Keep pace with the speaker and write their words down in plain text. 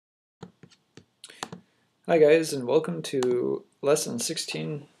Hi guys, and welcome to lesson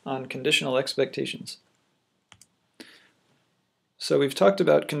 16 on conditional expectations. So we've talked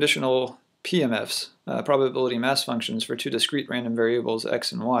about conditional PMFs, probability mass functions for two discrete random variables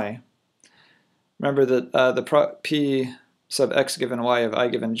x and y. Remember that the p sub x given y of I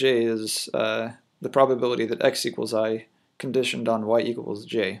given j is the probability that x equals I conditioned on y equals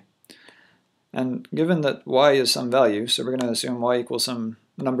j. And given that y is some value, so we're going to assume y equals some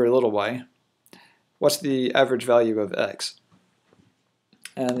number little y, what's the average value of x?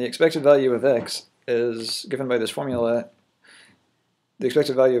 And the expected value of x is given by this formula. The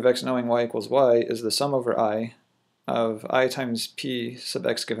expected value of x knowing y equals y is the sum over I of I times p sub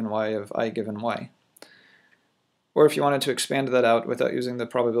x given y of I given y. Or if you wanted to expand that out without using the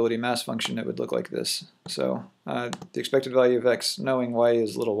probability mass function, it would look like this. So the expected value of x knowing y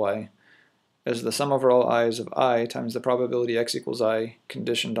is little y is the sum over all i's of I times the probability x equals I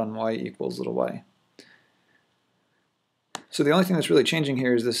conditioned on y equals little y. So the only thing that's really changing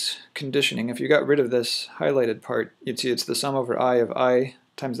here is this conditioning. If you got rid of this highlighted part, you'd see it's the sum over I of I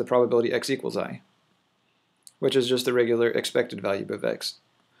times the probability x equals I, which is just the regular expected value of x.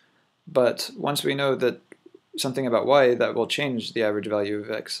 But once we know that something about y, that will change the average value of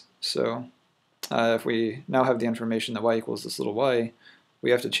x. So if we now have the information that y equals this little y,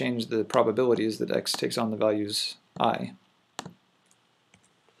 we have to change the probabilities that x takes on the values I.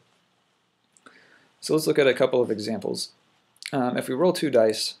 So let's look at a couple of examples. If we roll 2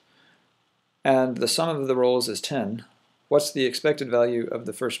 dice and the sum of the rolls is 10, what's the expected value of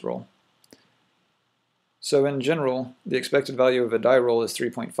the first roll? So in general, the expected value of a die roll is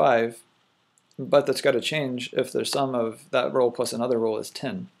 3.5, but that's got to change if the sum of that roll plus another roll is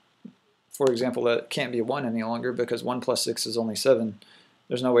 10. For example, that can't be 1 any longer because 1 plus 6 is only 7.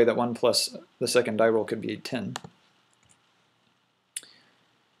 There's no way that 1 plus the second die roll could be 10.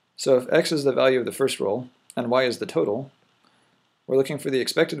 So if x is the value of the first roll and y is the total, we're looking for the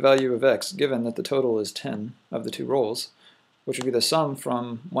expected value of x given that the total is 10 of the two rolls, which would be the sum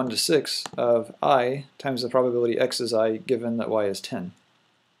from 1 to 6 of I times the probability x is I given that y is 10.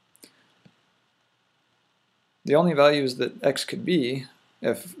 The only values that x could be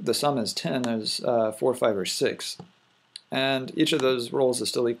if the sum is 10 is 4, 5, or 6. And each of those rolls is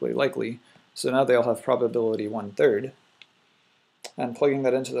still equally likely, so now they all have probability 1/3. And plugging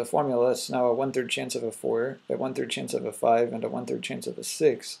that into the formula, it's now a 1/3 chance of a 4, a 1/3 chance of a 5, and a 1/3 chance of a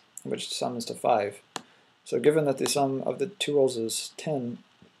 6, which sums to 5. So given that the sum of the two rolls is 10,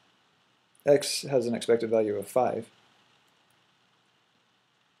 x has an expected value of 5.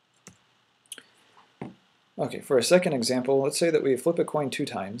 Okay, for a second example, let's say that we flip a coin 2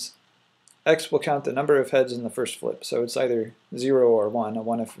 times. X will count the number of heads in the first flip, so it's either 0 or 1, a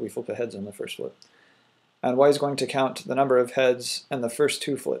 1 if we flip a heads in the first flip. And y is going to count the number of heads in the first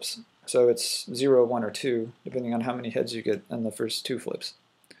 2 flips. So it's 0, 1, or 2, depending on how many heads you get in the first 2 flips.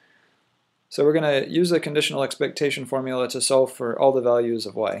 So we're going to use the conditional expectation formula to solve for all the values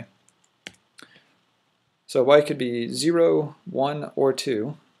of y. So y could be 0, 1, or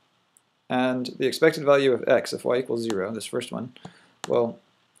 2. And the expected value of x, if y equals 0, this first one, well,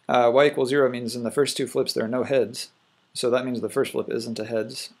 y equals 0 means in the first 2 flips there are no heads. So that means the first flip isn't a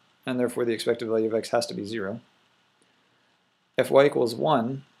heads, and therefore the expected value of x has to be 0. If y equals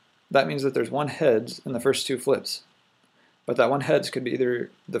 1, that means that there's 1 heads in the first 2 flips. But that 1 heads could be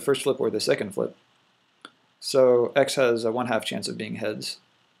either the first flip or the second flip. So x has a 1/2 chance of being heads.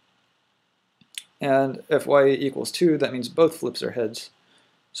 And if y equals 2, that means both flips are heads.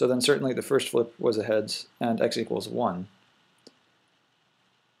 So then certainly the first flip was a heads, and x equals 1.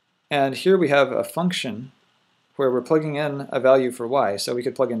 And here we have a function where we're plugging in a value for y. So we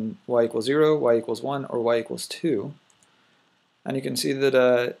could plug in y equals 0, y equals 1, or y equals 2. And you can see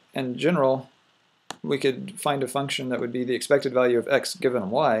that in general, we could find a function that would be the expected value of x given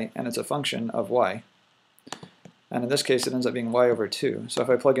y, and it's a function of y. And in this case, it ends up being y over 2. So if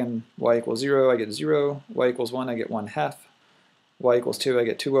I plug in y equals 0, I get 0, y equals 1, I get 1/2, y equals 2, I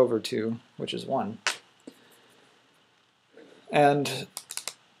get 2 over 2, which is 1. And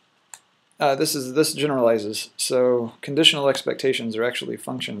this generalizes, so conditional expectations are actually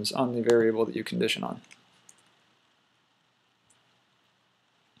functions on the variable that you condition on.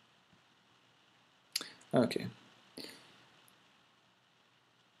 Okay.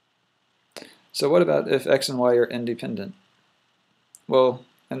 So what about if x and y are independent? Well,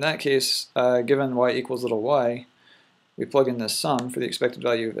 in that case, given y equals little y, we plug in this sum for the expected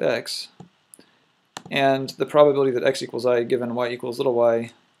value of x, and the probability that x equals I given y equals little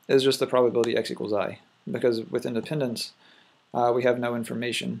y is just the probability x equals I, because with independence we have no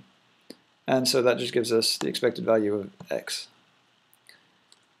information, and so that just gives us the expected value of x.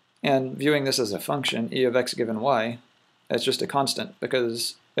 And viewing this as a function, e of x given y, it's just a constant,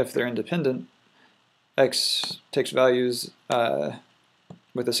 because if they're independent, x takes values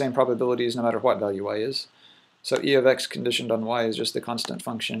with the same probabilities no matter what value y is. So e of x conditioned on y is just the constant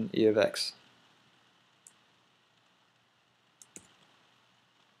function e of x.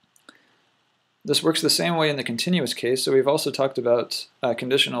 This works the same way in the continuous case, so we've also talked about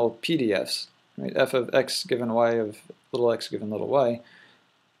conditional PDFs, right? F of x given y of little x given little y.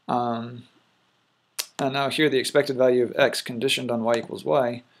 And now here the expected value of x conditioned on y equals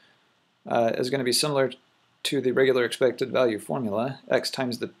y is going to be similar to the regular expected value formula, x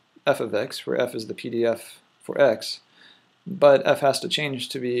times the f of x, where f is the PDF for x, but f has to change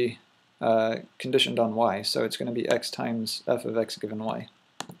to be conditioned on y, so it's going to be x times f of x given y.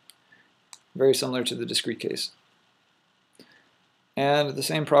 Very similar to the discrete case. And the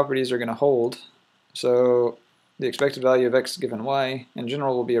same properties are going to hold, so the expected value of x given y in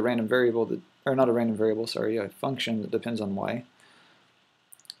general will be a random variable, that, or not a random variable, sorry, a function that depends on y.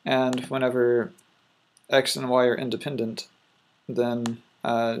 And whenever x and y are independent, then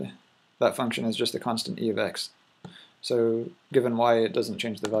that function is just a constant e of x. So given y, it doesn't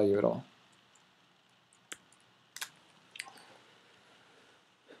change the value at all.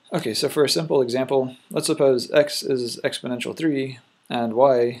 Okay, so for a simple example, let's suppose x is exponential 3 and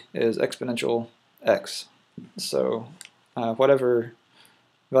y is exponential x. So whatever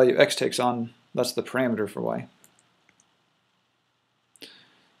value x takes on, that's the parameter for y.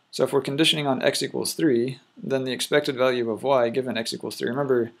 So if we're conditioning on x equals 3, then the expected value of y given x equals 3,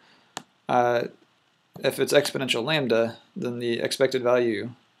 remember, if it's exponential lambda, then the expected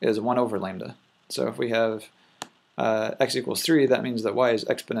value is 1 over lambda. So if we have x equals 3, that means that y is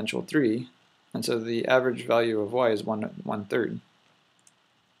exponential 3, and so the average value of y is 1/3.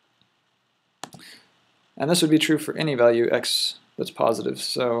 And this would be true for any value x that's positive.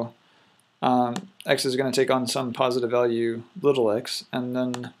 So x is going to take on some positive value little x, and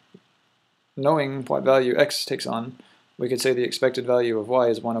then knowing what value x takes on, we could say the expected value of y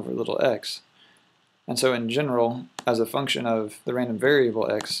is 1 over little x. And so in general, as a function of the random variable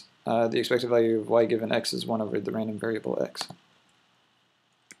x, the expected value of y given x is 1 over the random variable x.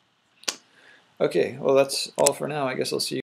 Okay, well that's all for now. I guess I'll see you